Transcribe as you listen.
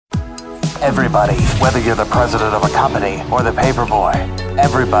Everybody, whether you're the president of a company or the paperboy,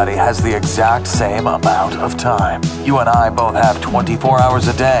 everybody has the exact same amount of time. You and I both have 24 hours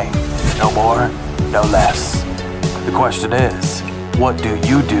a day. No more, no less. The question is, what do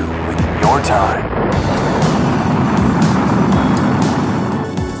you do with your time?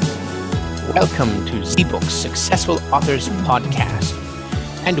 Welcome to ZBook's Successful Authors Podcast.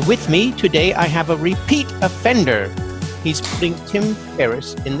 And with me today, I have a repeat offender. He's putting Tim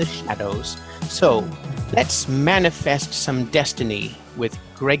Ferriss in the shadows. So let's manifest some destiny with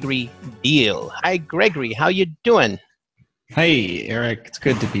Gregory Deal. Hi, Gregory. How you doing? Hey, Eric. It's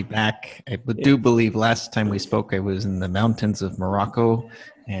good to be back. I do believe last time we spoke, I was in the mountains of Morocco,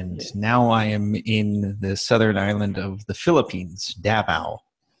 and now I am in the southern island of the Philippines, Davao.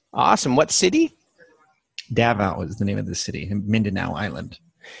 Awesome. What city? Davao is the name of the city, Mindanao Island.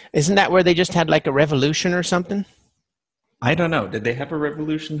 Isn't that where they just had like a revolution or something? I don't know. Did they have a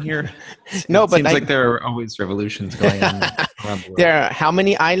revolution here? No, but it seems like there are always revolutions going on around the world. There are how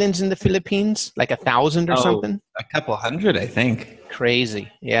many islands in the Philippines? Like 1,000 or something? A couple hundred, I think.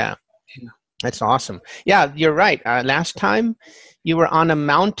 Crazy. Yeah. That's awesome. Yeah, you're right. Last time you were on a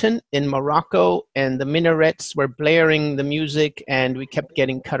mountain in Morocco and the minarets were blaring the music and we kept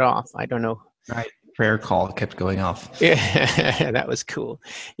getting cut off. I don't know. Right. Prayer call kept going off. Yeah, that was cool.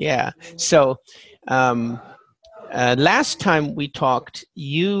 Yeah. So, last time we talked,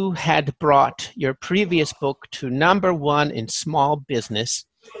 you had brought your previous book to #1 in small business,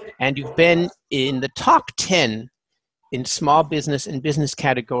 and you've been in the top 10 in small business and business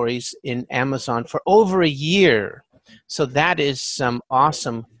categories in Amazon for over a year. So that is some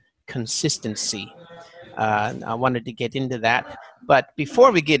awesome consistency. I wanted to get into that, but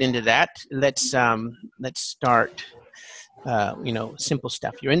before we get into that, let's start. Simple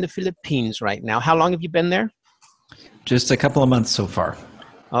stuff. You're in the Philippines right now. How long have you been there? Just a couple of months so far.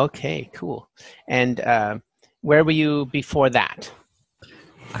 Okay, cool. And where were you before that?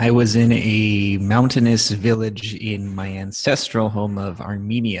 I was in a mountainous village in my ancestral home of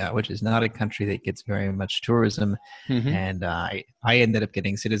Armenia, which is not a country that gets very much tourism. Mm-hmm. And I ended up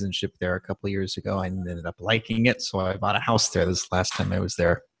getting citizenship there a couple of years ago. I ended up liking it, so I bought a house there this last time I was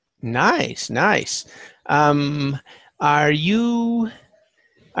there. Nice. You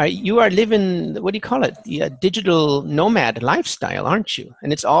are living, what do you call it? The digital nomad lifestyle, aren't you?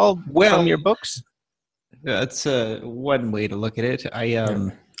 And it's all from your books? That's one way to look at it. I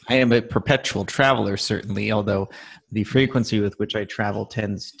am a perpetual traveler, certainly, although the frequency with which I travel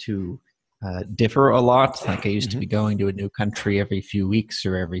tends to differ a lot. Like I used to be going to a new country every few weeks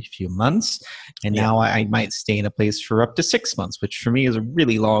or every few months, and now I might stay in a place for up to 6 months, which for me is a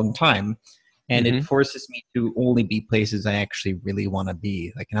really long time. And it forces me to only be places I actually really want to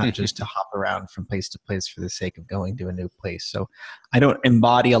be, like not just to hop around from place to place for the sake of going to a new place. So I don't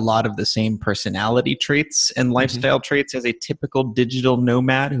embody a lot of the same personality traits and lifestyle traits as a typical digital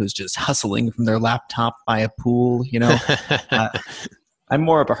nomad who's just hustling from their laptop by a pool, I'm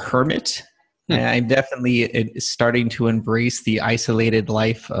more of a hermit. And I'm definitely starting to embrace the isolated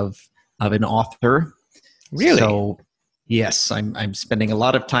life of an author. Really? So yes, I'm spending a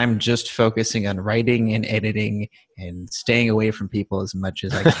lot of time just focusing on writing and editing and staying away from people as much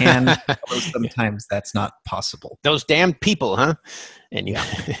as I can. Although sometimes that's not possible. Those damn people, huh?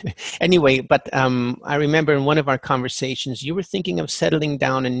 Anyway, but I remember in one of our conversations, you were thinking of settling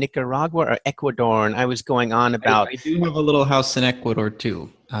down in Nicaragua or Ecuador, and I was going on about... I do have a little house in Ecuador too,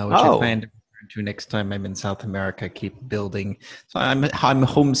 which I plan to return to next time I'm in South America, keep building. So I'm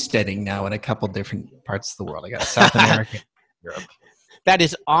homesteading now in a couple different parts of the world. I got South America, Europe. That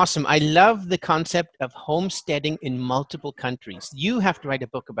is awesome. I love the concept of homesteading in multiple countries. You have to write a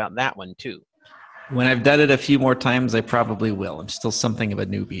book about that one too. When I've done it a few more times, I probably will. I'm still something of a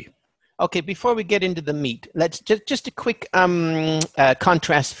newbie. Okay, before we get into the meat, let's just a quick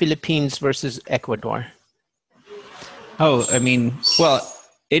contrast Philippines versus Ecuador.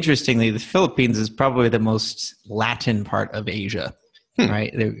 Interestingly, the Philippines is probably the most Latin part of Asia,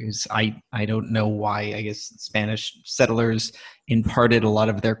 right? I don't know why. I guess Spanish settlers imparted a lot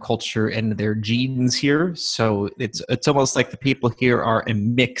of their culture and their genes here. So it's almost like the people here are a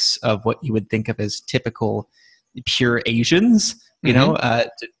mix of what you would think of as typical pure Asians.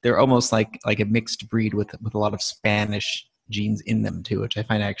 They're almost like a mixed breed with a lot of Spanish genes in them too, which I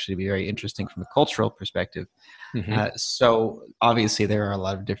find actually to be very interesting from a cultural perspective. So obviously there are a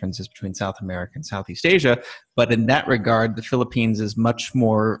lot of differences between South America and Southeast Asia, but in that regard, the Philippines is much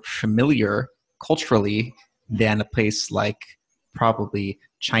more familiar culturally than a place like probably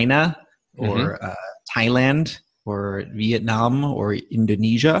China or Thailand or Vietnam or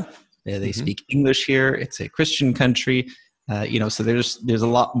Indonesia. They speak English here. It's a Christian country. So there's a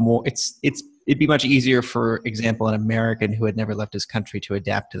lot more. It'd be much easier, for example, an American who had never left his country to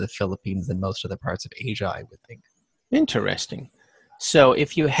adapt to the Philippines than most other parts of Asia, I would think. Interesting. So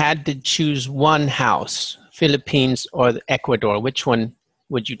if you had to choose one house, Philippines or Ecuador, which one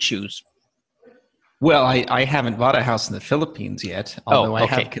would you choose? Well, I haven't bought a house in the Philippines yet, although I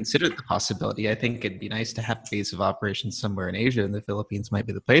okay. have considered the possibility. I think it'd be nice to have a base of operations somewhere in Asia, and the Philippines might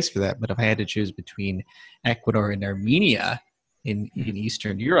be the place for that. But if I had to choose between Ecuador and Armenia in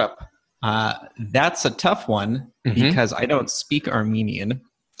Eastern Europe, that's a tough one because I don't speak Armenian,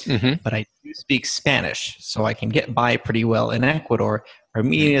 but I do speak Spanish, so I can get by pretty well in Ecuador.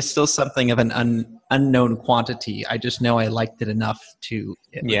 Armenia is still something of an unknown quantity. I just know I liked it enough to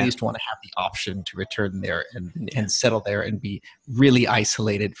at least want to have the option to return there and settle there and be really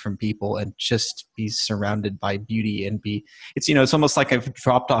isolated from people and just be surrounded by beauty and it's almost like I've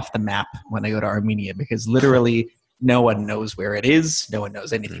dropped off the map when I go to Armenia, because literally no one knows where it is. No one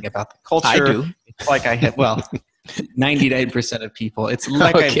knows anything about the culture. I do. It's like I have, 99% of people. It's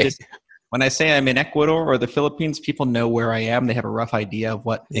like when I say I'm in Ecuador or the Philippines, people know where I am. They have a rough idea of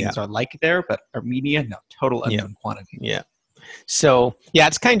what things are like there. But Armenia, no, total unknown quantity. Yeah. So,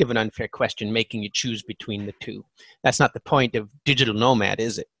 it's kind of an unfair question making you choose between the two. That's not the point of Digital Nomad,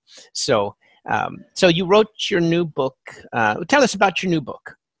 is it? So, you wrote your new book. Tell us about your new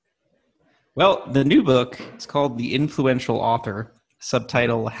book. Well, the new book is called The Influential Author,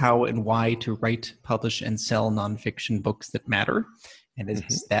 subtitle How and Why to Write, Publish, and Sell Nonfiction Books That Matter. And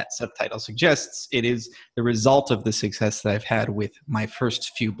as that subtitle suggests, it is the result of the success that I've had with my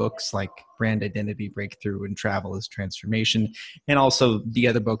first few books, like Brand Identity Breakthrough and Travel as Transformation, and also the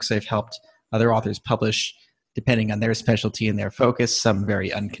other books I've helped other authors publish, depending on their specialty and their focus. Some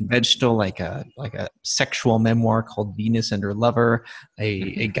very unconventional, like a sexual memoir called Venus and Her Lover,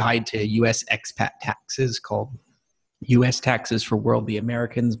 a guide to U.S. expat taxes called U.S. Taxes for Worldly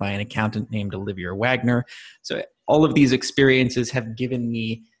Americans by an accountant named Olivia Wagner. So all of these experiences have given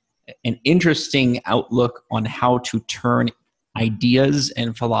me an interesting outlook on how to turn ideas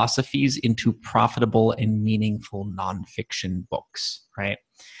and philosophies into profitable and meaningful nonfiction books, right?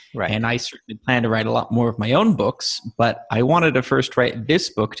 Right. And I certainly plan to write a lot more of my own books, but I wanted to first write this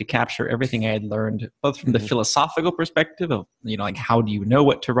book to capture everything I had learned, both from the philosophical perspective of, like, how do you know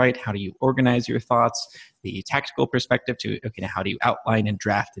what to write? How do you organize your thoughts? The tactical perspective to, how do you outline and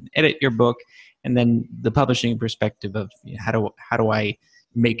draft and edit your book? And then the publishing perspective of how do I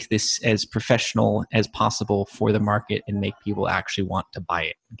make this as professional as possible for the market and make people actually want to buy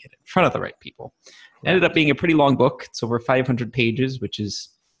it and get it in front of the right people. It ended up being a pretty long book. It's over 500 pages, which is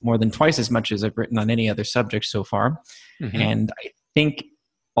more than twice as much as I've written on any other subject so far. And I think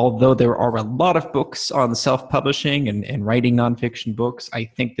although there are a lot of books on self-publishing and writing nonfiction books, I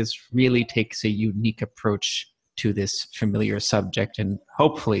think this really takes a unique approach to this familiar subject, and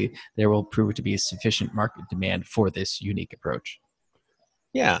hopefully there will prove to be a sufficient market demand for this unique approach.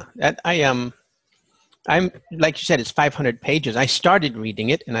 Yeah, I'm like you said, it's 500 pages. I started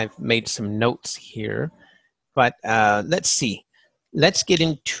reading it, and I've made some notes here. But let's see. Let's get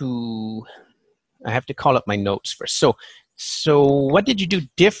into. I have to call up my notes first. So what did you do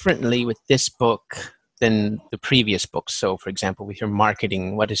differently with this book than the previous books? So, for example, with your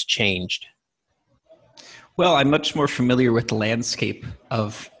marketing, what has changed? Well, I'm much more familiar with the landscape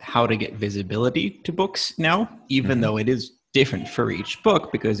of how to get visibility to books now, even though it is different for each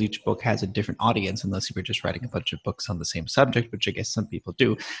book, because each book has a different audience, unless you were just writing a bunch of books on the same subject, which I guess some people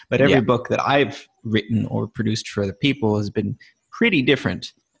do. But every book that I've written or produced for other people has been pretty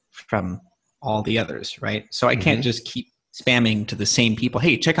different from all the others, right? So I can't just keep spamming to the same people,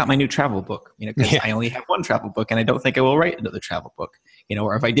 hey, check out my new travel book, because I only have one travel book and I don't think I will write another travel book,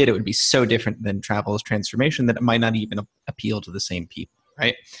 or if I did, it would be so different than Travel as Transformation that it might not even appeal to the same people,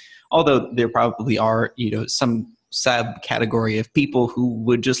 right? Although there probably are, some subcategory of people who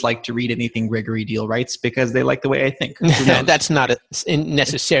would just like to read anything Gregory Deal writes because they like the way I think. That's not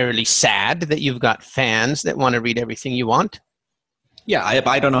necessarily sad that you've got fans that want to read everything you want. Yeah,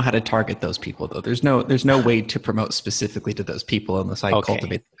 I don't know how to target those people, though. There's no way to promote specifically to those people unless I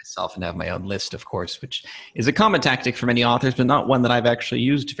cultivate them myself and have my own list, of course, which is a common tactic for many authors, but not one that I've actually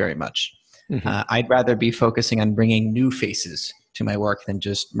used very much. I'd rather be focusing on bringing new faces to my work than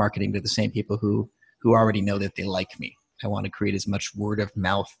just marketing to the same people who already know that they like me. I want to create as much word of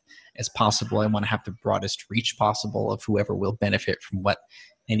mouth as possible. I want to have the broadest reach possible of whoever will benefit from what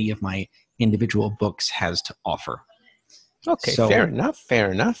any of my individual books has to offer. Okay, so,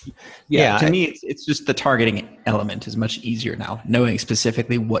 fair enough. Yeah, to me, it's just the targeting element is much easier now, knowing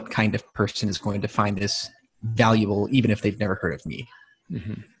specifically what kind of person is going to find this valuable, even if they've never heard of me.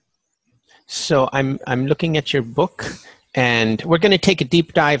 So I'm looking at your book, And we're going to take a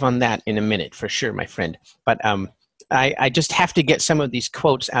deep dive on that in a minute for sure, my friend. But I just have to get some of these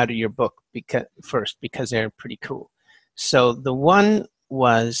quotes out of your book because they're pretty cool. So the one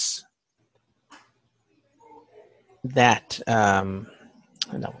was that the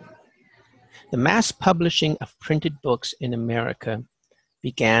mass publishing of printed books in America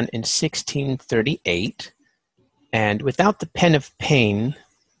began in 1638, and without the pen of Paine,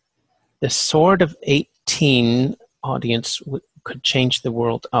 the Sword of 18 audience could change the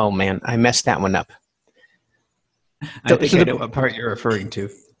world. Oh man, I messed that one up. I think I know what part you're referring to.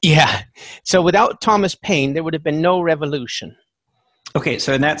 Yeah. So without Thomas Paine, there would have been no revolution. Okay,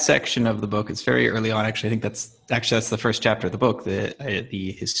 so in that section of the book, it's very early on. Actually, I think that's the first chapter of the book,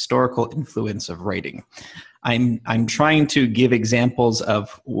 the historical influence of writing. I'm trying to give examples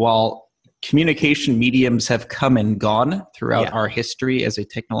of while communication mediums have come and gone throughout our history as a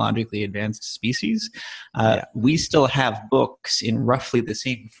technologically advanced species, we still have books in roughly the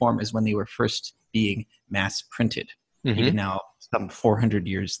same form as when they were first being mass printed, even now some 400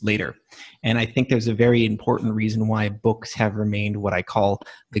 years later. And I think there's a very important reason why books have remained what I call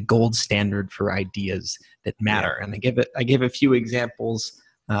the gold standard for ideas that matter. And I give a few examples,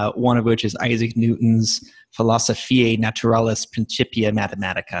 one of which is Isaac Newton's Philosophiae Naturalis Principia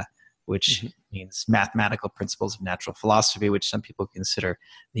Mathematica, which means mathematical principles of natural philosophy, which some people consider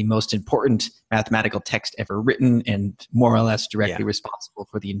the most important mathematical text ever written and more or less directly responsible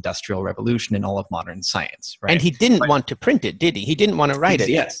for the Industrial Revolution and all of modern science. Right? And he didn't want to print it, did he? He didn't want to write it.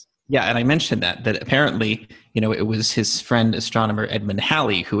 Yes. Yeah, and I mentioned that apparently, it was his friend astronomer Edmund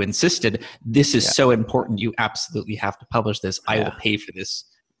Halley who insisted, this is so important, you absolutely have to publish this. I will pay for this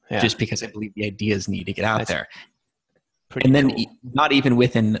just because I believe the ideas need to get out there. And then not even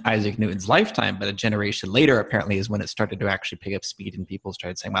within Isaac Newton's lifetime, but a generation later, apparently, is when it started to actually pick up speed and people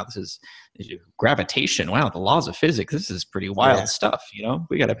started saying, wow, this is gravitation. Wow, the laws of physics. This is pretty wild stuff.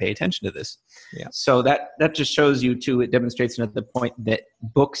 We got to pay attention to this. Yeah. So that just shows you, too, it demonstrates another point that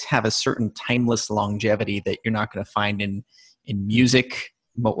books have a certain timeless longevity that you're not going to find in music,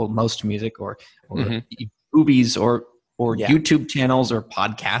 most music or movies or YouTube channels or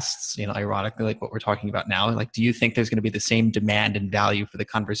podcasts, ironically, like what we're talking about now. Like, do you think there's going to be the same demand and value for the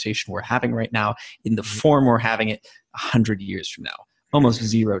conversation we're having right now in the form we're having it 100 years from now? Almost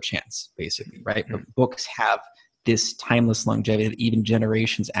zero chance, basically, right? But books have this timeless longevity that even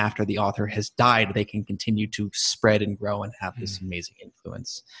generations after the author has died, they can continue to spread and grow and have this amazing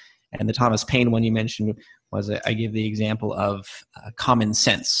influence. And the Thomas Paine one you mentioned was, I give the example of Common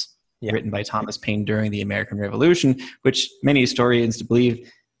Sense, written by Thomas Paine during the American Revolution, which many historians believe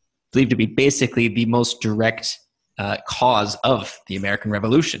to be basically the most direct cause of the American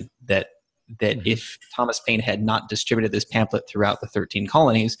Revolution. That if Thomas Paine had not distributed this pamphlet throughout the 13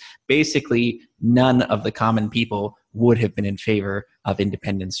 colonies, basically none of the common people would have been in favor of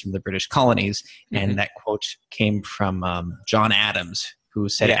independence from the British colonies. And that quote came from John Adams, who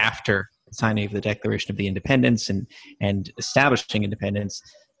said after the signing of the Declaration of the Independence and establishing independence,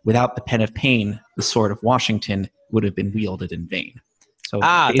 without the pen of Paine, the sword of Washington would have been wielded in vain. So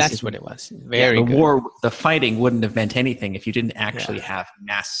that's what it was. Very good. The fighting wouldn't have meant anything if you didn't actually have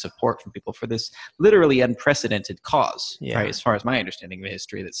mass support from people for this literally unprecedented cause, right? As far as my understanding of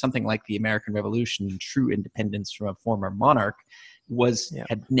history, that something like the American Revolution and true independence from a former monarch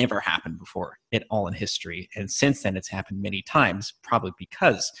had never happened before at all in history. And since then, it's happened many times, probably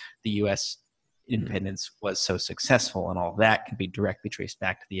because the U.S. independence was so successful, and all that can be directly traced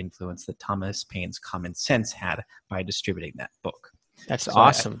back to the influence that Thomas Paine's Common Sense had by distributing that book. That's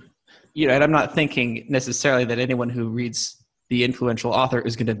awesome. And I'm not thinking necessarily that anyone who reads the influential author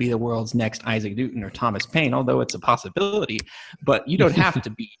is going to be the world's next Isaac Newton or Thomas Paine, although it's a possibility. But you don't have to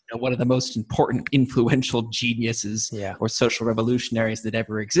be one of the most important influential geniuses or social revolutionaries that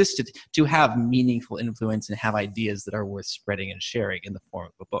ever existed to have meaningful influence and have ideas that are worth spreading and sharing in the form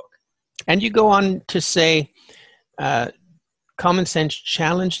of a book. And you go on to say, Common Sense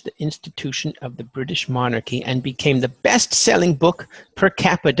challenged the institution of the British monarchy and became the best-selling book per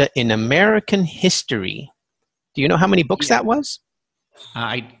capita in American history. Do you know how many books that was?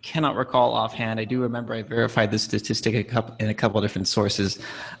 I cannot recall offhand. I do remember I verified this statistic in a couple of different sources,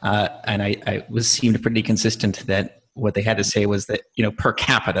 and I seemed pretty consistent that what they had to say was that, per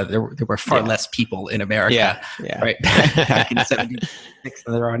capita, there were far less people in America, right, back in 1976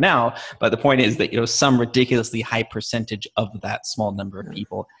 than there are now. But the point is that, some ridiculously high percentage of that small number of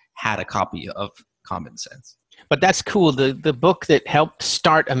people had a copy of Common Sense. But that's cool. The book that helped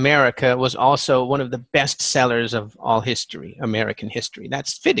start America was also one of the best sellers of all history, American history.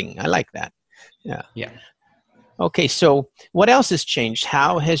 That's fitting. I like that. Yeah. Okay, so what else has changed?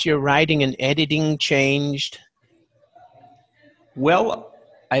 How has your writing and editing changed? Well,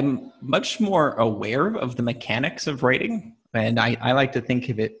 I'm much more aware of the mechanics of writing, and I like to think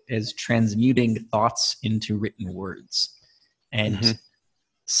of it as transmuting thoughts into written words. And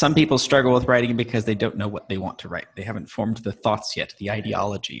some people struggle with writing because they don't know what they want to write. They haven't formed the thoughts yet, the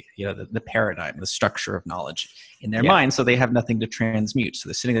ideology, the paradigm, the structure of knowledge in their mind, so they have nothing to transmute. So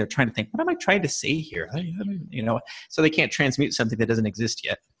they're sitting there trying to think, what am I trying to say here? So they can't transmute something that doesn't exist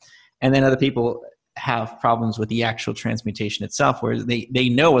yet. And then other people have problems with the actual transmutation itself, where they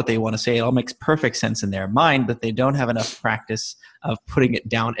know what they want to say. It all makes perfect sense in their mind, but they don't have enough practice of putting it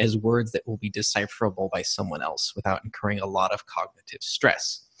down as words that will be decipherable by someone else without incurring a lot of cognitive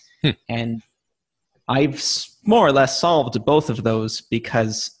stress. And I've more or less solved both of those,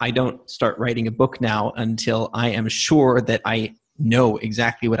 because I don't start writing a book now until I am sure that I know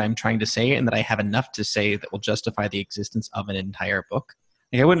exactly what I'm trying to say and that I have enough to say that will justify the existence of an entire book.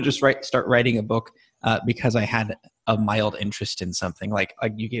 Like, I wouldn't just start writing a book because I had a mild interest in something. Like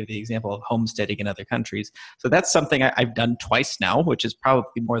you gave the example of homesteading in other countries. So that's something I've done twice now, which is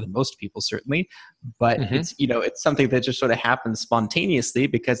probably more than most people, certainly. But it's something that just sort of happens spontaneously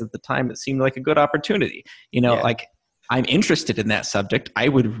because at the time it seemed like a good opportunity. Like, I'm interested in that subject. I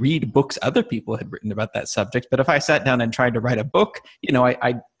would read books other people had written about that subject. But if I sat down and tried to write a book,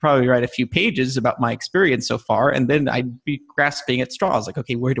 I'd probably write a few pages about my experience so far, and then I'd be grasping at straws. Like,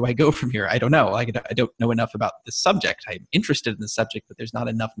 okay, where do I go from here? I don't know. I don't know enough about the subject. I'm interested in the subject, but there's not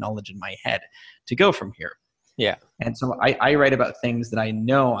enough knowledge in my head to go from here. Yeah. And so I write about things that I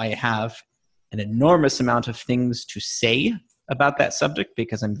know I have an enormous amount of things to say about that subject,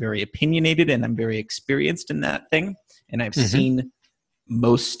 because I'm very opinionated and I'm very experienced in that thing. And I've seen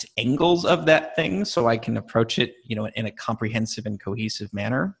most angles of that thing, so I can approach it, in a comprehensive and cohesive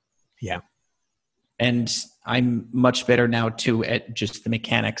manner. Yeah. And I'm much better now, too, at just the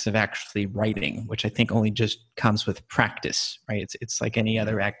mechanics of actually writing, which I think only just comes with practice, right? It's like any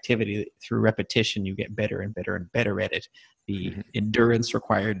other activity. Through repetition, you get better and better and better at it. The endurance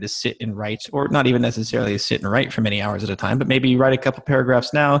required to sit and write, or not even necessarily sit and write for many hours at a time, but maybe you write a couple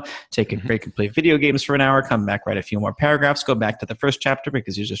paragraphs now, take a break and play video games for an hour, come back, write a few more paragraphs, go back to the first chapter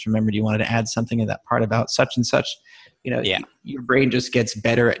because you just remembered you wanted to add something in that part about such and such. Your brain just gets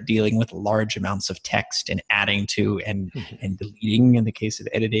better at dealing with large amounts of text and adding to and deleting in the case of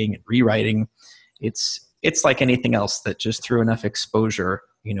editing and rewriting. It's like anything else that just through enough exposure,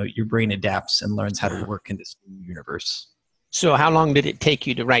 your brain adapts and learns how to work in this new universe. So how long did it take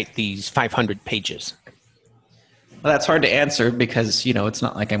you to write these 500 pages? Well, that's hard to answer because, it's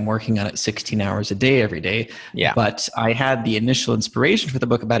not like I'm working on it 16 hours a day every day. Yeah. But I had the initial inspiration for the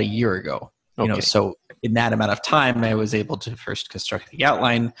book about a year ago. So in that amount of time, I was able to first construct the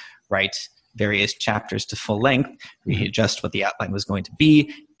outline, write various chapters to full length, readjust what the outline was going to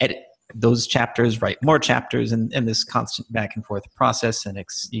be, edit those chapters, write more chapters, and this constant back and forth process. And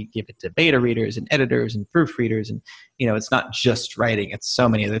you give it to beta readers and editors and proofreaders. And, it's not just writing, it's so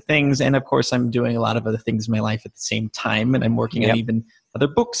many other things. And of course, I'm doing a lot of other things in my life at the same time. And I'm working on even other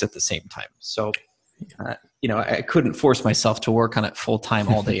books at the same time. So, I couldn't force myself to work on it full time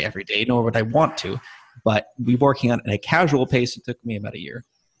all day, every day, nor would I want to. But we're working on it at a casual pace. It took me about a year.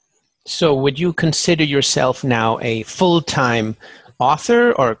 So would you consider yourself now a full-time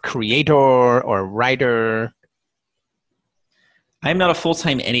author or creator or writer? I'm not a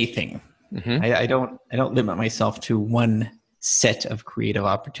full-time anything. I don't limit myself to one set of creative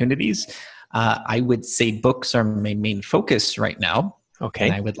opportunities. I would say books are my main focus right now. Okay.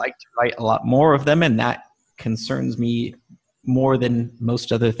 And I would like to write a lot more of them, and that concerns me more than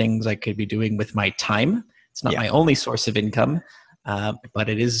most other things I could be doing with my time. It's not my only source of income, but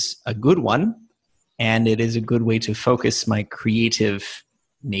it is a good one, and it is a good way to focus my creative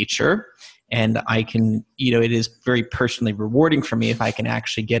nature. And I can, it is very personally rewarding for me if I can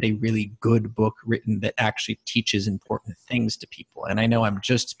actually get a really good book written that actually teaches important things to people. And I know I'm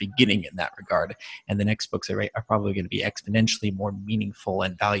just beginning in that regard. And the next books I write are probably going to be exponentially more meaningful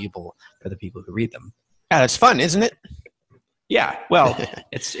and valuable for the people who read them. Yeah, that's fun, isn't it? Yeah, well,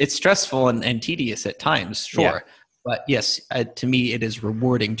 it's stressful and tedious at times, sure. Yeah. But yes, to me, it is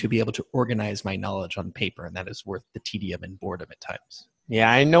rewarding to be able to organize my knowledge on paper, and that is worth the tedium and boredom at times. Yeah,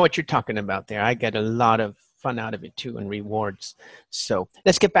 I know what you're talking about there. I get a lot of fun out of it too, and rewards. So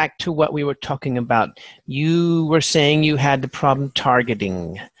let's get back to what we were talking about. You were saying you had the problem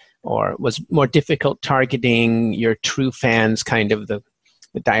targeting, or was more difficult targeting your true fans, kind of the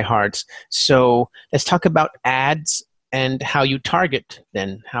diehards. So let's talk about ads and how you target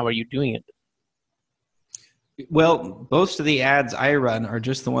then. How are you doing it? Well, most of the ads I run are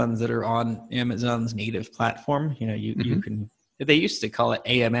just the ones that are on Amazon's native platform. You can. They used to call it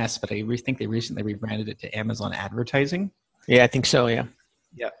AMS, but I think they recently rebranded it to Amazon Advertising. Yeah, I think so. Yeah.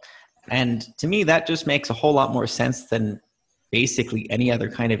 Yeah. And to me, that just makes a whole lot more sense than basically any other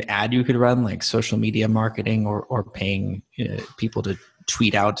kind of ad you could run, like social media marketing or paying people to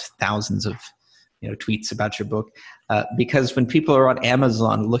tweet out thousands of tweets about your book. Because when people are on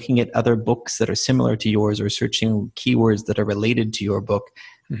Amazon looking at other books that are similar to yours or searching keywords that are related to your book,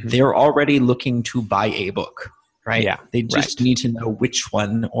 they're already looking to buy a book, right? Yeah, They just need to know which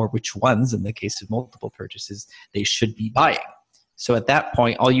one or which ones, in the case of multiple purchases, they should be buying. So at that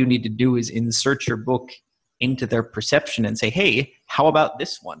point, all you need to do is insert your book into their perception and say, hey, how about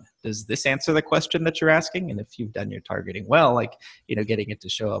this one? Does this answer the question that you're asking? And if you've done your targeting well, like, getting it to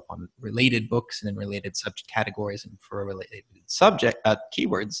show up on related books and in related subject categories and for a related subject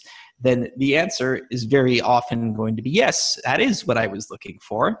keywords, then the answer is very often going to be, yes, that is what I was looking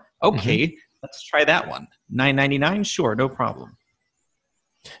for. Okay, let's try that one. $9.99? Sure, no problem.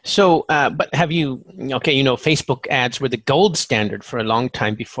 So, but have you, Facebook ads were the gold standard for a long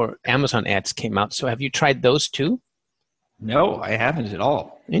time before Amazon ads came out. So have you tried those too? No, I haven't at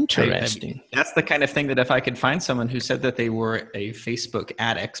all. Interesting. That's the kind of thing that if I could find someone who said that they were a Facebook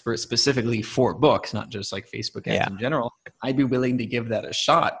ad expert specifically for books, not just like Facebook ads in general, I'd be willing to give that a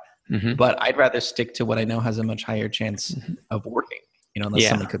shot. But I'd rather stick to what I know has a much higher chance of working, unless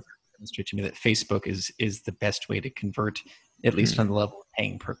someone could demonstrate to me that Facebook is the best way to convert, at least on the level of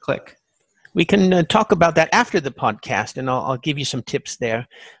paying per click. We can talk about that after the podcast, and I'll give you some tips there.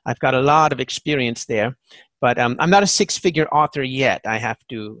 I've got a lot of experience there, but I'm not a six-figure author yet. I have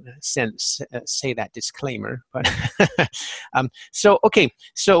to say that disclaimer. But so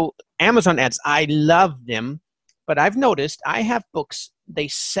Amazon ads, I love them, but I've noticed I have books they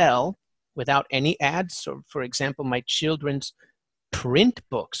sell without any ads. So, for example, my children's print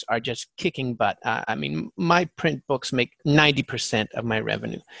books are just kicking butt. My print books make 90% of my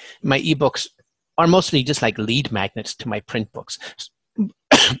revenue. My ebooks are mostly just like lead magnets to my print books.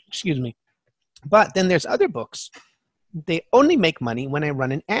 Excuse me. But then there's other books. They only make money when I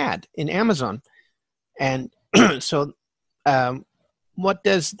run an ad in Amazon. And so what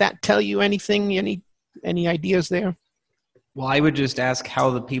does that tell you? Anything? Any ideas there? Well, I would just ask how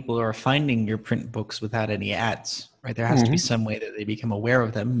the people are finding your print books without any ads, right? There has to be some way that they become aware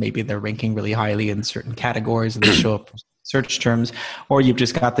of them. Maybe they're ranking really highly in certain categories and they show up search terms, or you've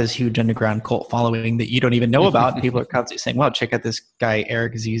just got this huge underground cult following that you don't even know about. And people are constantly saying, well, check out this guy,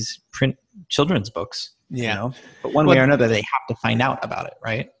 Eric Z's print children's books. Yeah. But one way or another, they have to find out about it,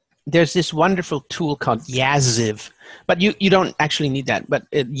 right? There's this wonderful tool called Yazoo, but you don't actually need that. But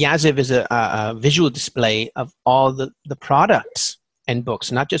Yazoo is a visual display of all the products and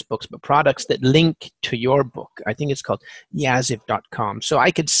books, not just books, but products that link to your book. I think it's called yazoo.com. So I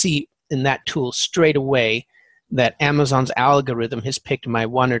could see in that tool straight away that Amazon's algorithm has picked my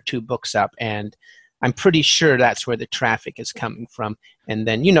one or two books up, and I'm pretty sure that's where the traffic is coming from. And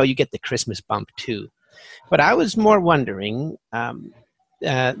then, you get the Christmas bump too. But I was more wondering,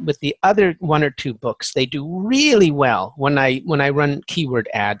 with the other one or two books, they do really well when I run keyword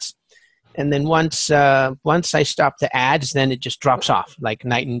ads, and then once I stop the ads, then it just drops off like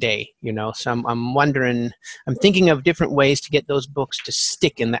night and day. So I'm wondering, I'm thinking of different ways to get those books to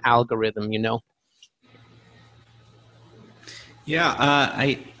stick in the algorithm. Yeah,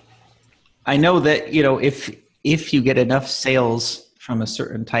 I know that if you get enough sales from a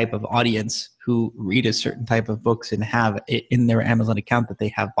certain type of audience who read a certain type of books and have it in their Amazon account that they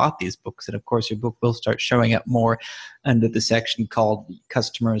have bought these books. And of course, your book will start showing up more under the section called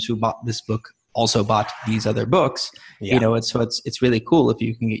customers who bought this book also bought these other books. And so it's really cool if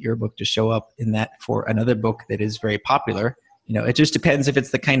you can get your book to show up in that for another book that is very popular. It just depends if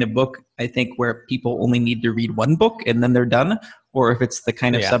it's the kind of book, I think, where people only need to read one book and then they're done, or if it's the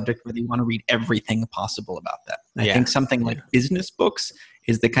kind of subject where they want to read everything possible about that. I think something like business books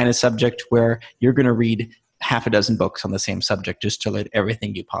is the kind of subject where you're going to read half a dozen books on the same subject just to learn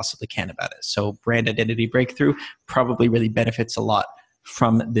everything you possibly can about it. So brand identity breakthrough probably really benefits a lot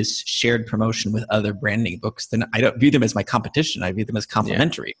from this shared promotion with other branding books. Then I don't view them as my competition. I view them as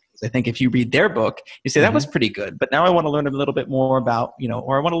complementary. I think if you read their book, you say that was pretty good, but now I want to learn a little bit more about,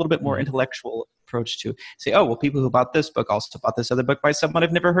 or I want a little bit more intellectual approach to say, oh, well, people who bought this book also bought this other book by someone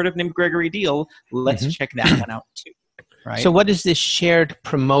I've never heard of named Gregory Deal. Let's check that one out too. Right. So what is this shared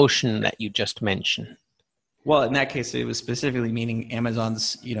promotion that you just mentioned? Well, in that case, it was specifically meaning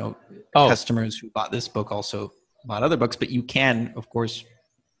Amazon's, customers who bought this book also bought other books, but you can, of course,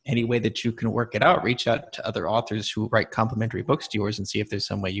 any way that you can work it out, reach out to other authors who write complementary books to yours and see if there's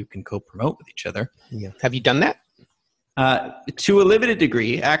some way you can co-promote with each other. Yeah. Have you done that? To a limited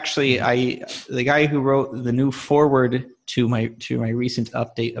degree. Actually, the guy who wrote the new foreword to my recent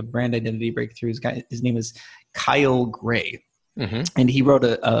update of Brand Identity Breakthroughs, his name is Kyle Gray. Mm-hmm. And he wrote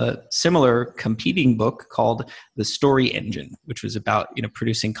a similar competing book called The Story Engine, which was about,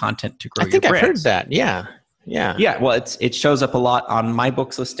 producing content to grow I think your I've brands. heard that. Yeah. Yeah. Yeah, well, it shows up a lot on my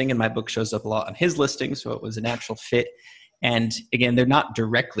book's listing, and my book shows up a lot on his listing, so it was a natural fit. And again, they're not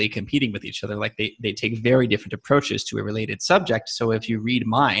directly competing with each other. Like they take very different approaches to a related subject. So if you read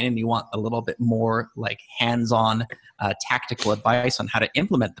mine and you want a little bit more like hands-on tactical advice on how to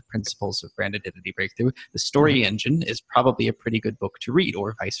implement the principles of brand identity breakthrough, The Story Engine is probably a pretty good book to read,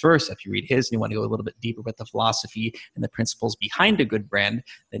 or vice versa. If you read his and you want to go a little bit deeper with the philosophy and the principles behind a good brand,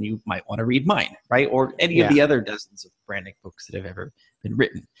 then you might want to read mine, right? Or any of the other dozens of branding books that have ever been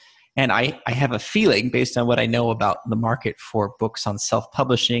written. And I have a feeling, based on what I know about the market for books on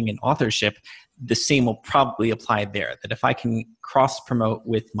self-publishing and authorship, the same will probably apply there. That if I can cross-promote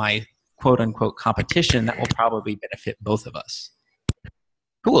with my quote-unquote competition, that will probably benefit both of us.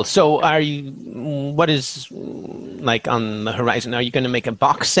 Cool. So what is like on the horizon? Are you going to make a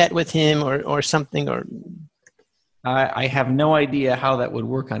box set with him or something? Or I have no idea how that would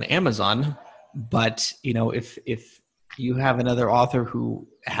work on Amazon, but if you have another author who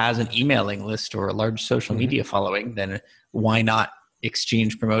has an emailing list or a large social media following, then why not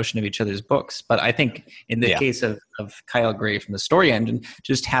exchange promotion of each other's books? But I think in the case of Kyle Gray from The Story Engine,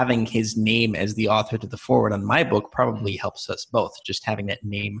 just having his name as the author to the forward on my book probably helps us both, just having that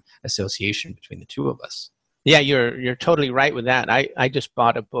name association between the two of us. Yeah, you're totally right with that. I just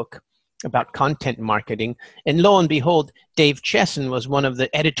bought a book about content marketing, and lo and behold, Dave Chesson was one of the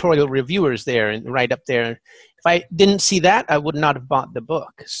editorial reviewers there, and right up there. If I didn't see that, I would not have bought the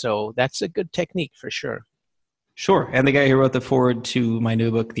book. So that's a good technique for sure. Sure. And the guy who wrote the foreword to my new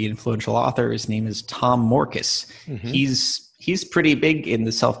book, The Influential Author, his name is Tom Morkis. He's pretty big in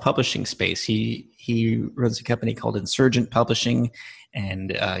the self-publishing space. He runs a company called Insurgent Publishing,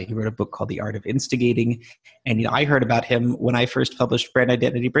 and he wrote a book called The Art of Instigating. And I heard about him when I first published Brand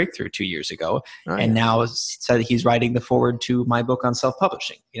Identity Breakthrough 2 years ago, and now said he's writing the foreword to my book on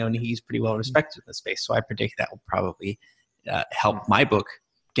self-publishing. And he's pretty well respected in the space. So I predict that will probably help my book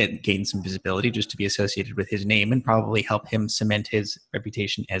gain some visibility, just to be associated with his name, and probably help him cement his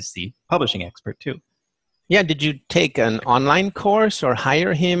reputation as the publishing expert too. Yeah. Did you take an online course or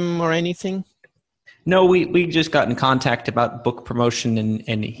hire him or anything? No, we just got in contact about book promotion,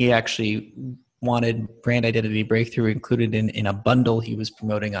 and he actually wanted Brand Identity Breakthrough included in a bundle he was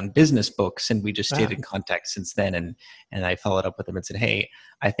promoting on business books, and we just stayed in contact since then. And I followed up with him and said, hey,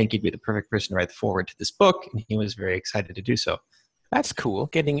 I think you'd be the perfect person to write the foreword to this book, and he was very excited to do so. That's cool.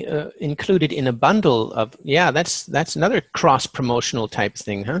 Getting included in a bundle of, that's another cross-promotional type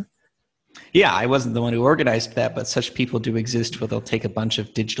thing, huh? Yeah, I wasn't the one who organized that, but such people do exist where they'll take a bunch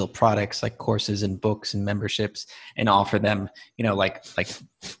of digital products like courses and books and memberships and offer them, like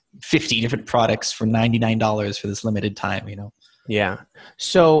 50 different products for $99 for this limited time, Yeah.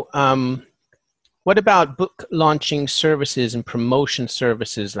 So what about book launching services and promotion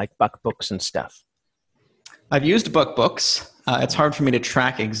services like BuckBooks and stuff? I've used BuckBooks. It's hard for me to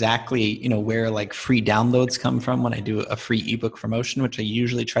track exactly, where like free downloads come from when I do a free ebook promotion, which I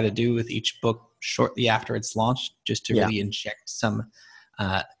usually try to do with each book shortly after it's launched, just to really inject some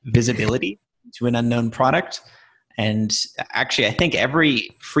visibility to an unknown product. And actually, I think every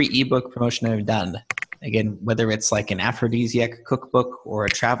free ebook promotion I've done, again, whether it's like an aphrodisiac cookbook or a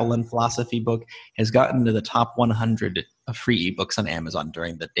travel and philosophy book, has gotten to the top 100 of free ebooks on Amazon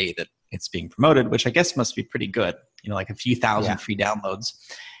during the day that it's being promoted, which I guess must be pretty good, like a few thousand free downloads.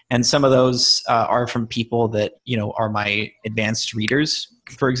 And some of those are from people that, are my advanced readers,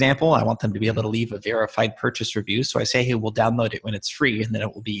 for example. I want them to be able to leave a verified purchase review. So I say, hey, we'll download it when it's free, and then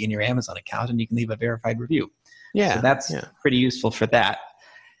it will be in your Amazon account, and you can leave a verified review. Yeah. So that's pretty useful for that.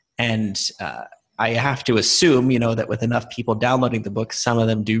 And I have to assume, that with enough people downloading the book, some of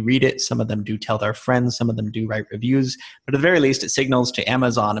them do read it, some of them do tell their friends, some of them do write reviews. But at the very least, it signals to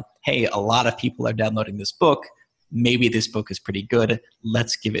Amazon, hey, a lot of people are downloading this book. Maybe this book is pretty good.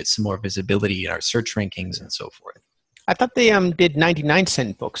 Let's give it some more visibility in our search rankings and so forth. I thought they did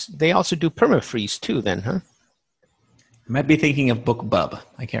 99-cent books. They also do permafreeze too then, huh? I might be thinking of BookBub.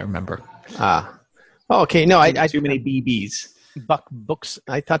 I can't remember. Okay. No, I too many BBs. BuckBooks.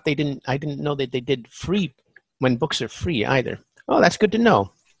 I thought I didn't know that they did free when books are free either. Oh, that's good to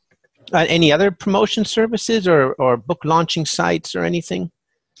know. Any other promotion services or book launching sites or anything?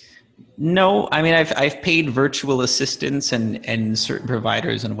 No, I mean, I've paid virtual assistants and certain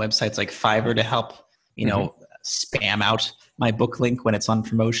providers on websites like Fiverr to help, spam out my book link when it's on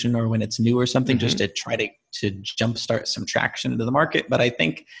promotion or when it's new or something, just to try to jumpstart some traction into the market. But I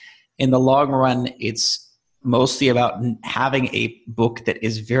think in the long run, it's mostly about having a book that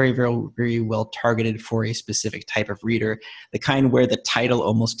is very, very, very well targeted for a specific type of reader, the kind where the title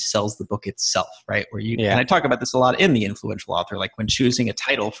almost sells the book itself, right? Where you, and I talk about this a lot in The Influential Author, like when choosing a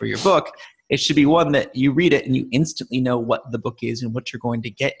title for your book, it should be one that you read it and you instantly know what the book is and what you're going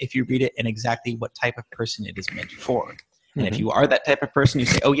to get if you read it and exactly what type of person it is meant for. And if you are that type of person, you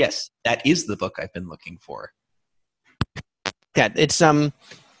say, oh yes, that is the book I've been looking for. Yeah, it's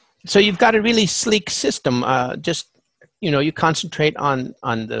so you've got a really sleek system. Just, you concentrate on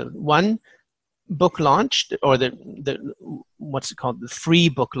the one book launch, or the what's it called, the free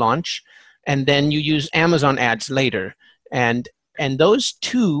book launch, and then you use Amazon ads later. And those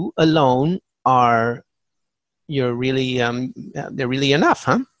two alone are, they're really enough,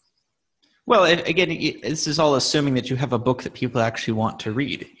 huh? Well, again, this is all assuming that you have a book that people actually want to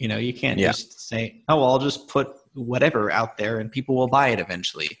read. You can't just say, oh, well, I'll just put whatever out there and people will buy it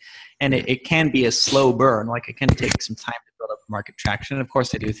eventually. And it can be a slow burn. Like, it can take some time to build up market traction. And of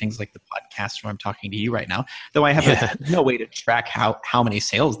course, I do things like the podcast where I'm talking to you right now, though I have no way to track how many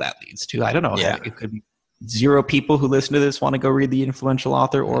sales that leads to. I don't know. It could be 0 people who listen to this want to go read The Influential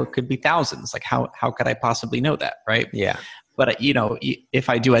Author, or it could be thousands. Like, how could I possibly know that, right? Yeah. But, if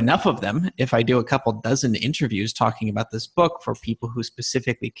I do enough of them, if I do a couple dozen interviews talking about this book for people who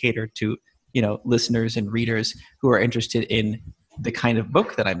specifically cater to, listeners and readers who are interested in the kind of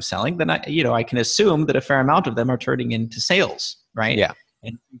book that I'm selling, then I can assume that a fair amount of them are turning into sales, right? Yeah.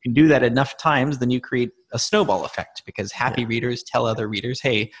 And you can do that enough times, then you create a snowball effect, because happy readers tell other readers,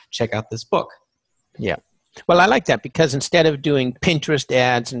 hey, check out this book. Yeah. Well, I like that, because instead of doing Pinterest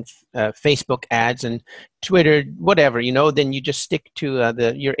ads and Facebook ads and Twitter, whatever, then you just stick to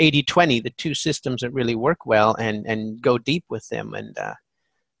your 80-20, the two systems that really work well, and go deep with them. And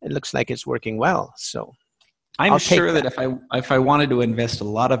it looks like it's working well. So I'm sure that if I wanted to invest a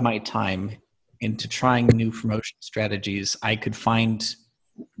lot of my time into trying new promotion strategies, I could find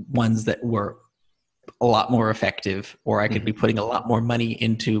ones that were a lot more effective, or I could be putting a lot more money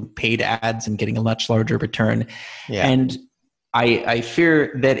into paid ads and getting a much larger return. Yeah. And I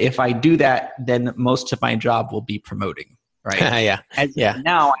fear that if I do that, then most of my job will be promoting, right?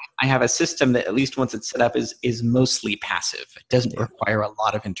 Now I have a system that, at least once it's set up, is mostly passive. It doesn't require a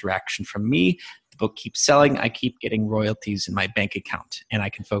lot of interaction from me. The book keeps selling. I keep getting royalties in my bank account, and I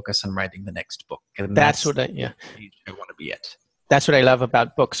can focus on writing the next book. And that's what I want to be at. That's what I love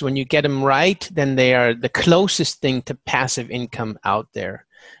about books. When you get them right, then they are the closest thing to passive income out there.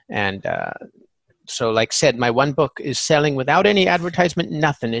 And so, like I said, my one book is selling without any advertisement,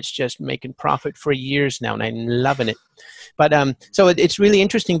 nothing. It's just making profit for years now, and I'm loving it. But so it's really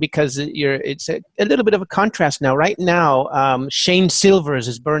interesting, because it's a little bit of a contrast now. Right now, Shane Silvers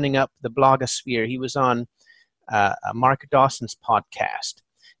is burning up the blogosphere. He was on Mark Dawson's podcast,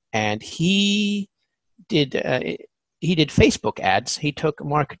 and he did Facebook ads. He took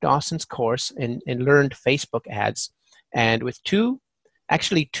Mark Dawson's course and learned Facebook ads. And with two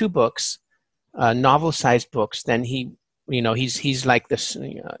books, novel-sized books, then he's like this,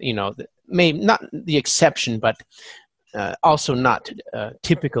 maybe not the exception, but also not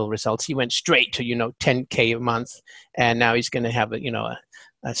typical results. He went straight to, $10K a month, and now he's going to have a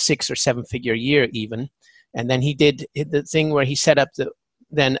 6 or 7 figure year even. And then he did the thing where he set up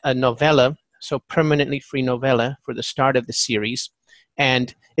then a novella, so permanently free novella for the start of the series.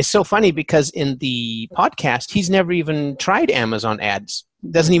 And it's so funny, because in the podcast, he's never even tried Amazon ads,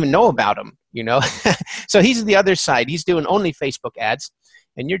 doesn't even know about them, So he's the other side. He's doing only Facebook ads,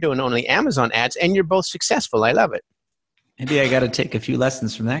 and you're doing only Amazon ads, and you're both successful. I love it. Maybe I got to take a few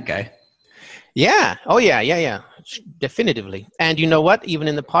lessons from that guy. Yeah. Oh, yeah. Definitively. And you know what? Even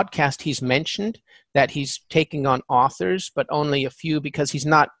in the podcast, he's mentioned that he's taking on authors, but only a few, because he's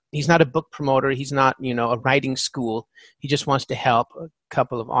not a book promoter. He's not, a writing school. He just wants to help a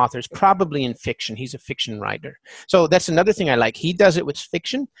couple of authors, probably in fiction. He's a fiction writer. So that's another thing I like. He does it with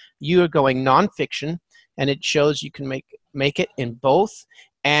fiction. You are going nonfiction, and it shows you can make it in both.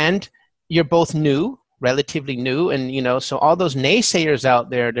 And you're both new, relatively new. And, so all those naysayers out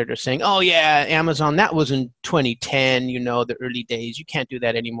there that are saying, oh yeah, Amazon, that was in 2010, the early days. You can't do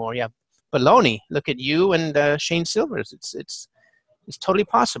that anymore. Yeah. Baloney. Look at you and Shane Silvers. It's totally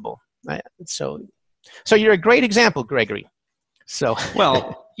possible. So you're a great example, Gregory. So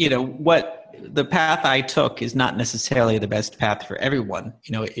well, what the path I took is not necessarily the best path for everyone.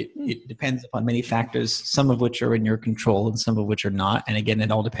 It depends upon many factors, some of which are in your control and some of which are not. And again,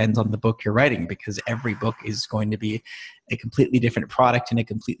 it all depends on the book you're writing, because every book is going to be a completely different product in a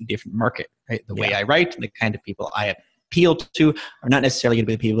completely different market, right? The way I write and the kind of people I appeal to are not necessarily going to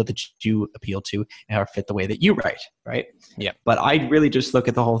be the people that you appeal to or fit the way that you write, right? Yeah. But I really just look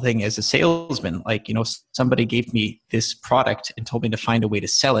at the whole thing as a salesman. Like, somebody gave me this product and told me to find a way to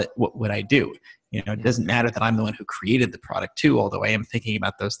sell it. What would I do? It doesn't matter that I'm the one who created the product too, although I am thinking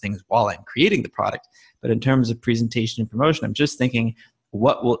about those things while I'm creating the product. But in terms of presentation and promotion, I'm just thinking,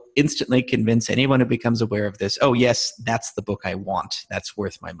 what will instantly convince anyone who becomes aware of this? Oh, yes, that's the book I want. That's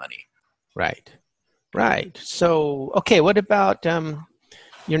worth my money. Right. So, okay, what about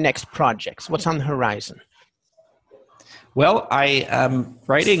your next projects? What's on the horizon? Well, I am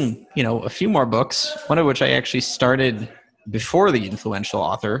writing, a few more books, one of which I actually started before The Influential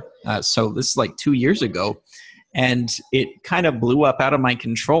Author. So this is like 2 years ago, and it kind of blew up out of my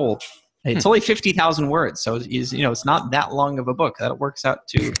control. It's only 50,000 words, so it's not that long of a book. That works out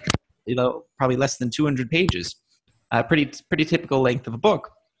to, probably less than 200 pages. Pretty typical length of a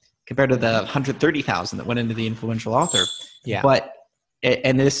book compared to the 130,000 that went into The Influential Author. Yeah. But,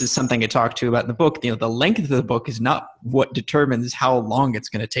 and this is something I talked to about in the book, the length of the book is not what determines how long it's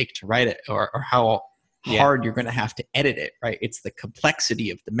going to take to write it or how hard you're going to have to edit it, right? It's the complexity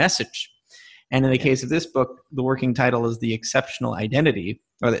of the message. And in the case of this book, the working title is The Exceptional Identity,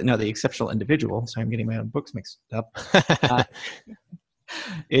 The Exceptional Individual. Sorry, I'm getting my own books mixed up.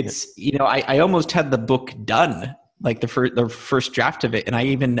 I almost had the book done, like the first draft of it. And I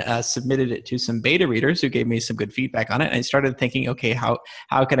even submitted it to some beta readers who gave me some good feedback on it. And I started thinking, okay, how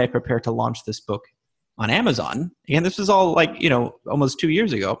can I prepare to launch this book on Amazon? And this was all almost 2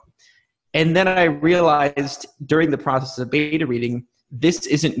 years ago. And then I realized during the process of beta reading, this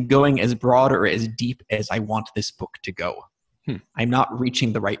isn't going as broad or as deep as I want this book to go. I'm not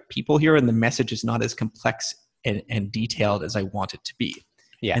reaching the right people here, and the message is not as complex and detailed as I want it to be.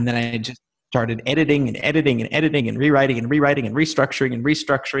 Yeah. And then I just started editing and rewriting and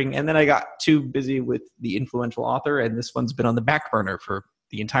restructuring. And then I got too busy with The Influential Author, and this one's been on the back burner for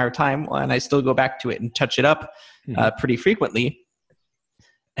the entire time. And I still go back to it and touch it up pretty frequently.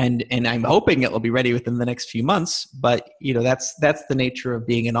 And I'm hoping it will be ready within the next few months. But that's the nature of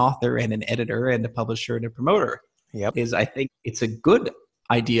being an author and an editor and a publisher and a promoter. Yep. Is I think it's a good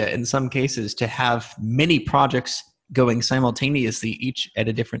idea in some cases to have many projects going simultaneously, each at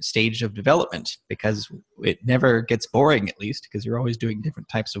a different stage of development, because it never gets boring, at least, because you're always doing different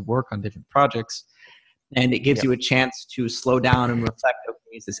types of work on different projects. And it gives you a chance to slow down and reflect, okay,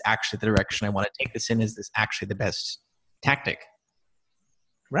 is this actually the direction I want to take this in? Is this actually the best tactic?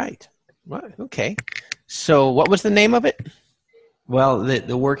 Right. Well, okay. So what was the name of it? Well,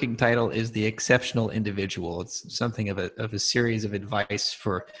 the working title is The Exceptional Individual. It's something of a series of advice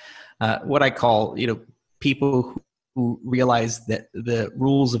for what I call, people who realize that the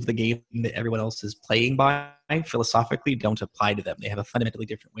rules of the game that everyone else is playing by philosophically don't apply to them. They have a fundamentally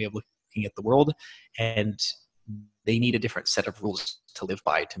different way of looking at the world, and they need a different set of rules to live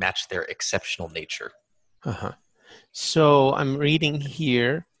by to match their exceptional nature. So I'm reading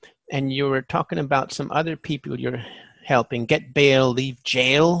here, and you were talking about some other people you're helping get bail, leave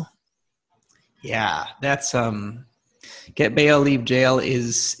jail. Yeah, that's Get Bail, Leave Jail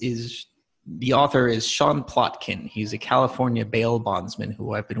is the author is Sean Plotkin. He's a California bail bondsman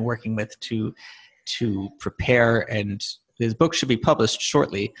who I've been working with to prepare, and his book should be published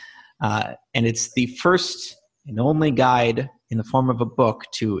shortly. And it's the first and only guide in the form of a book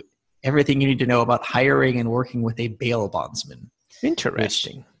to everything you need to know about hiring and working with a bail bondsman.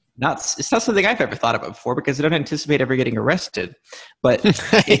 Interesting. It's not something I've ever thought about before, because I don't anticipate ever getting arrested. But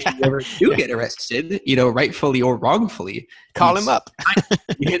if you ever do get arrested, rightfully or wrongfully, call him up.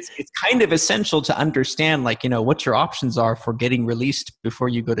 it's kind of essential to understand, what your options are for getting released before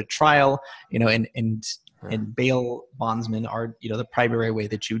you go to trial, and bail bondsmen are, the primary way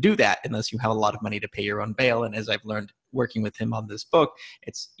that you do that, unless you have a lot of money to pay your own bail. And as I've learned working with him on this book,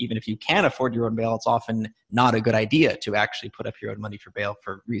 it's even if you can afford your own bail, it's often not a good idea to actually put up your own money for bail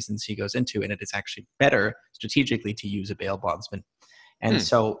for reasons he goes into. And it is actually better strategically to use a bail bondsman. And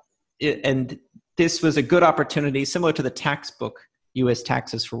so, and this was a good opportunity, similar to the tax book, U.S.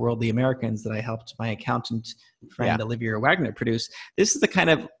 Taxes for Worldly Americans, that I helped my accountant friend Olivia Wagner produce. This is the kind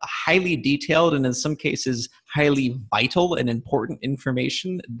of highly detailed and in some cases highly vital and important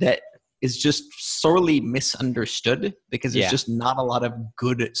information that is just sorely misunderstood, because there's just not a lot of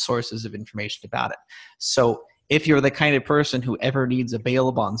good sources of information about it. So if you're the kind of person who ever needs a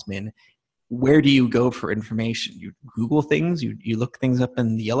bail bondsman, where do you go for information? You Google things, you look things up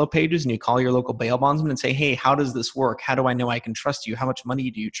in the yellow pages, and you call your local bail bondsman and say, hey, how does this work? How do I know I can trust you? How much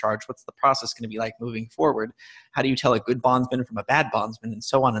money do you charge? What's the process going to be like moving forward? How do you tell a good bondsman from a bad bondsman, and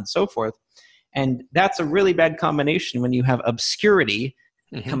so on and so forth? And that's a really bad combination when you have obscurity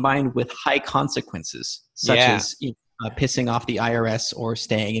combined with high consequences, such as pissing off the IRS or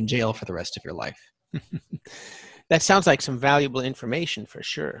staying in jail for the rest of your life. That sounds like some valuable information for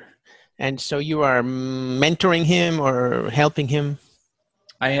sure. And so you are mentoring him or helping him?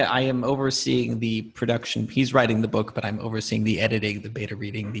 I am overseeing the production. He's writing the book, but I'm overseeing the editing, the beta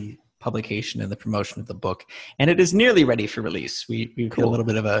reading, the publication, and the promotion of the book. And it is nearly ready for release. We've hit a little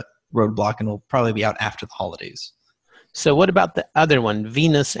bit of a roadblock, and will probably be out after the holidays. So what about the other one,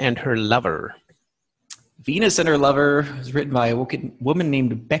 Venus and Her Lover? Venus and Her Lover was written by a woman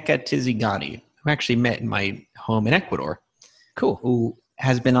named Becca Tizigani, who I actually met in my home in Ecuador. Cool. Who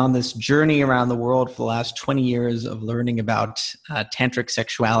has been on this journey around the world for the last 20 years of learning about tantric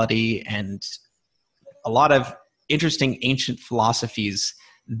sexuality and a lot of interesting ancient philosophies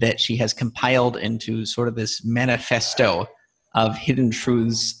that she has compiled into sort of this manifesto of hidden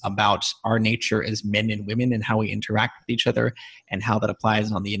truths about our nature as men and women and how we interact with each other and how that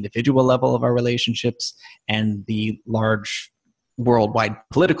applies on the individual level of our relationships and the large worldwide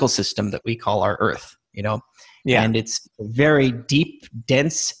political system that we call our Earth, you know? Yeah. And it's very deep,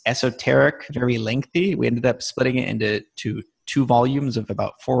 dense, esoteric, very lengthy. We ended up splitting it into two volumes of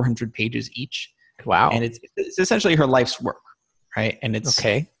about 400 pages each. Wow. And it's essentially her life's work, right? And it's,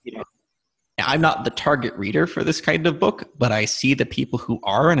 okay. You know, I'm not the target reader for this kind of book, but I see the people who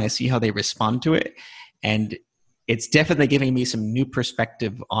are, and I see how they respond to it. And it's definitely giving me some new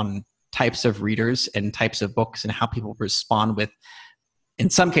perspective on types of readers and types of books and how people respond with, in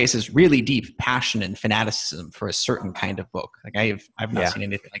some cases, really deep passion and fanaticism for a certain kind of book. Like I've not seen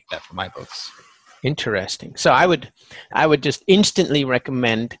anything like that for my books. Interesting. So I would just instantly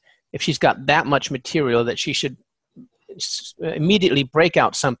recommend, if she's got that much material, that she should immediately break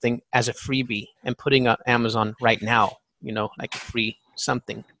out something as a freebie and putting up Amazon right now, you know, like a free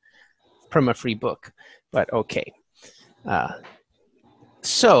something, perma-free book. But okay.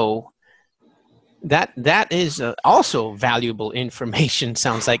 So that is also valuable information,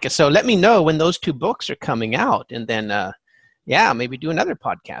 sounds like. So let me know when those two books are coming out, and then maybe do another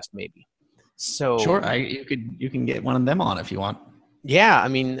podcast maybe. So sure, you can get one of them on if you want. Yeah, I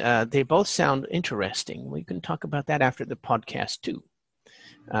mean, they both sound interesting. We can talk about that after the podcast too.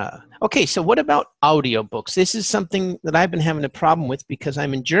 Okay, so what about audiobooks? This is something that I've been having a problem with because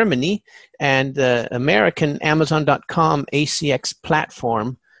I'm in Germany, and the American Amazon.com ACX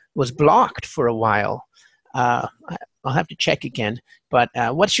platform was blocked for a while. I'll have to check again. But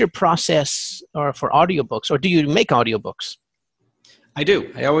what's your process for audiobooks, or do you make audiobooks? I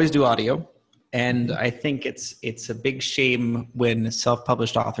do. I always do audio. And I think it's a big shame when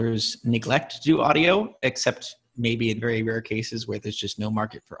self-published authors neglect to do audio, except maybe in very rare cases where there's just no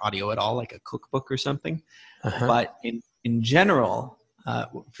market for audio at all, like a cookbook or something. Uh-huh. But in general,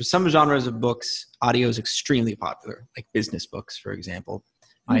 for some genres of books, audio is extremely popular, like business books, for example.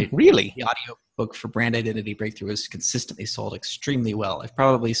 Really? The audio book for Brand Identity Breakthrough has consistently sold extremely well. I've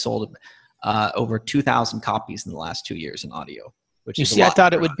probably sold over 2,000 copies in the last 2 years in audio. You see, I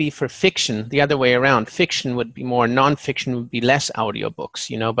thought it would be for fiction, the other way around. Fiction would be more, nonfiction would be less audiobooks,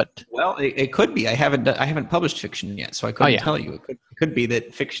 you know, but... Well, it could be. I haven't published fiction yet, so I couldn't tell you. It could be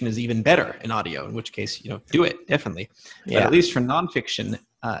that fiction is even better in audio, in which case, you know, do it, definitely. But at least for nonfiction,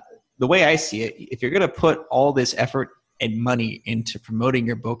 the way I see it, if you're going to put all this effort and money into promoting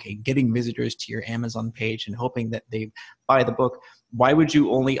your book and getting visitors to your Amazon page and hoping that they buy the book, why would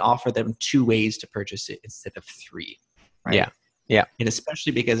you only offer them 2 ways to purchase it instead of 3? Right? Yeah. Yeah. And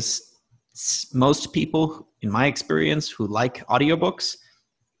especially because most people, in my experience, who like audiobooks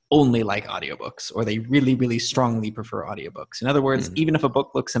only like audiobooks, or they really, really strongly prefer audiobooks. In other words, even if a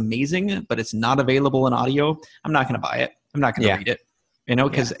book looks amazing, but it's not available in audio, I'm not going to buy it. I'm not going to read it, you know,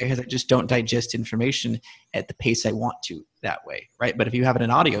 because I just don't digest information at the pace I want to that way. Right. But if you have it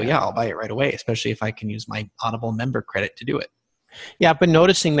in audio, I'll buy it right away, especially if I can use my Audible member credit to do it. Yeah, I've been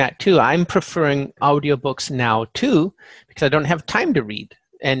noticing that too. I'm preferring audiobooks now too, because I don't have time to read,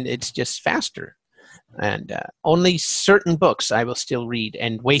 and it's just faster. And only certain books I will still read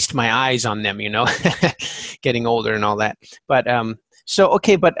and waste my eyes on them, you know, getting older and all that. But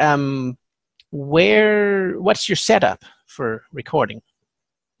what's your setup for recording?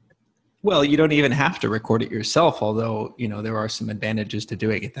 Well, you don't even have to record it yourself, although, you know, there are some advantages to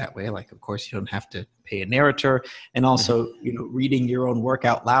doing it that way. Like, of course, you don't have to pay a narrator. And also, you know, reading your own work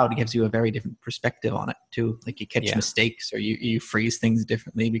out loud gives you a very different perspective on it, too. Like, you catch mistakes, or you phrase things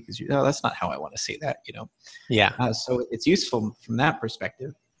differently because, that's not how I want to say that, you know. Yeah. So it's useful from that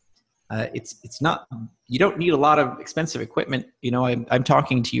perspective. It's not, you don't need a lot of expensive equipment. You know, I'm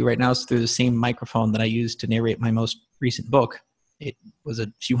talking to you right now through the same microphone that I used to narrate my most recent book. It was a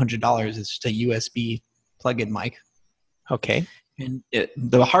few $100s. It's just a USB plug-in mic. Okay. And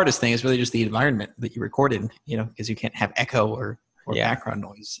the hardest thing is really just the environment that you record in, because you can't have echo or background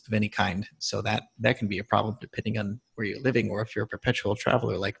noise of any kind. So that can be a problem depending on where you're living or if you're a perpetual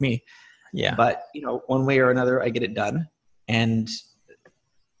traveler like me. Yeah. But, one way or another, I get it done. And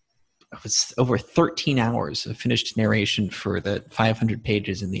it was over 13 hours of finished narration for the 500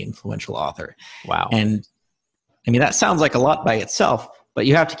 pages in The Influential Author. Wow. And I mean, that sounds like a lot by itself, but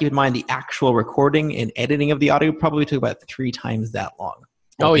you have to keep in mind the actual recording and editing of the audio probably took about 3 times that long.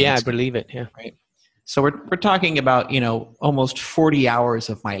 Oh, yeah, I believe it. Yeah. Right. So we're talking about, almost 40 hours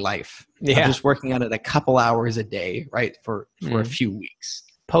of my life. Yeah. I'm just working on it a couple hours a day, right, for a few weeks.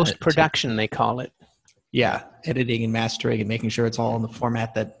 Post-production, they call it. Yeah, editing and mastering and making sure it's all in the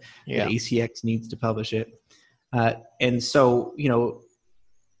format that ACX needs to publish it. And so,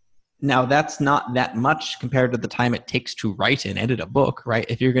 now that's not that much compared to the time it takes to write and edit a book, right?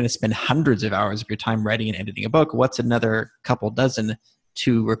 If you're going to spend hundreds of hours of your time writing and editing a book, what's another couple dozen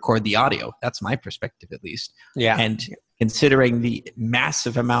to record the audio? That's my perspective, at least. Yeah. And considering the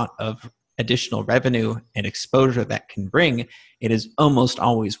massive amount of additional revenue and exposure that can bring, it is almost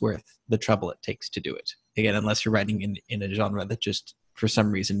always worth the trouble it takes to do it. Again, unless you're writing in a genre that just, for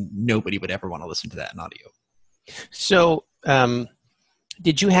some reason, nobody would ever want to listen to that in audio. So,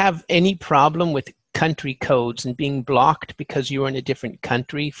 did you have any problem with country codes and being blocked because you were in a different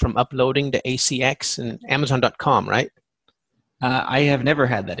country from uploading to ACX and Amazon.com, right? I have never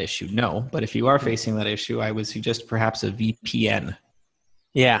had that issue, no. But if you are facing that issue, I would suggest perhaps a VPN.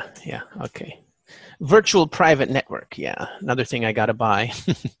 Yeah, okay. Virtual private network, yeah, another thing I got to buy.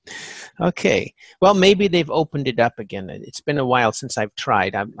 Okay, well, maybe they've opened it up again. It's been a while since I've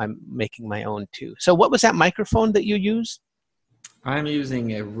tried. I'm making my own too. So what was that microphone that you use? I'm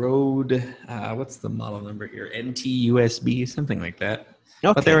using a Rode, what's the model number here? NT-USB, something like that.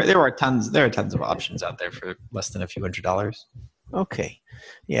 Okay. But there are tons of options out there for less than a few $100s. Okay,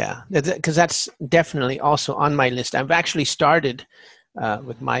 yeah, because that's definitely also on my list. I've actually started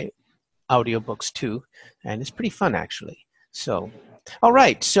with my audiobooks too, and it's pretty fun actually. So, all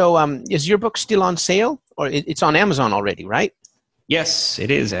right. So, is your book still on sale, or it's on Amazon already, right? Yes, it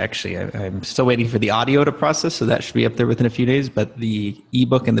is actually. I'm still waiting for the audio to process, so that should be up there within a few days. But the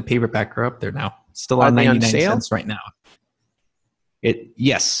ebook and the paperback are up there now. Still on 99 cents right now.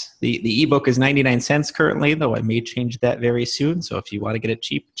 Yes, the ebook is 99 cents currently, though I may change that very soon. So if you want to get it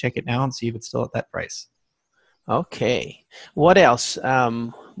cheap, check it now and see if it's still at that price. Okay. What else?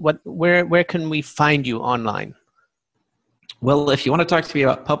 Where can we find you online? Well, if you want to talk to me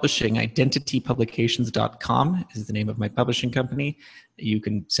about publishing, identitypublications.com is the name of my publishing company. You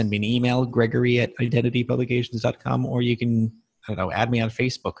can send me an email, gregory@identitypublications.com, or you can, add me on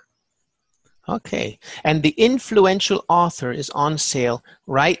Facebook. Okay. And The Influential Author is on sale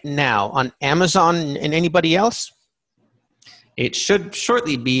right now on Amazon and anybody else? It should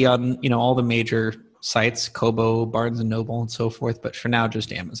shortly be on, all the major sites, Kobo, Barnes & Noble, and so forth, but for now,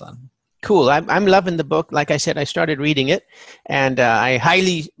 just Amazon. Cool. I'm loving the book. Like I said, I started reading it, and I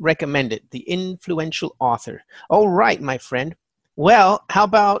highly recommend it. The Influential Author. All right, my friend. Well, how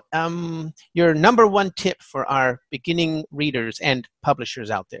about your number one tip for our beginning readers and publishers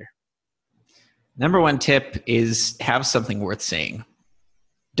out there? Number one tip is have something worth saying.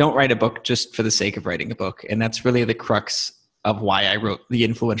 Don't write a book just for the sake of writing a book. And that's really the crux of why I wrote The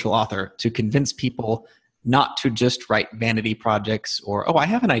Influential Author, to convince people not to just write vanity projects or, I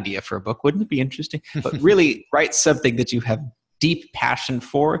have an idea for a book. Wouldn't it be interesting? But really write something that you have deep passion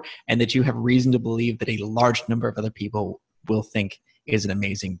for and that you have reason to believe that a large number of other people will think is an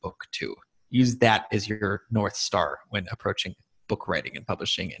amazing book too. Use that as your North Star when approaching book writing and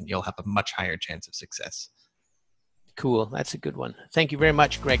publishing, and you'll have a much higher chance of success. Cool. That's a good one. Thank you very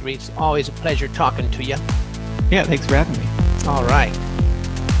much, Gregory. It's always a pleasure talking to you. Yeah, thanks for having me. All right.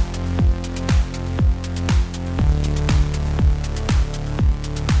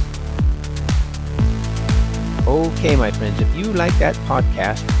 Okay, my friends, if you like that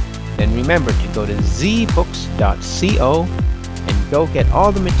podcast, then remember to go to zbooks.co and go get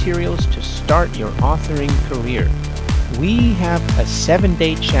all the materials to start your authoring career. We have a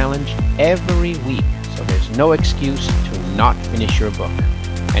 7-day challenge every week, so there's no excuse to not finish your book.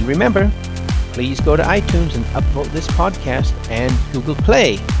 And remember, please go to iTunes and upvote this podcast and Google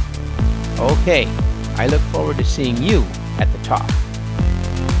Play. Okay, I look forward to seeing you at the top.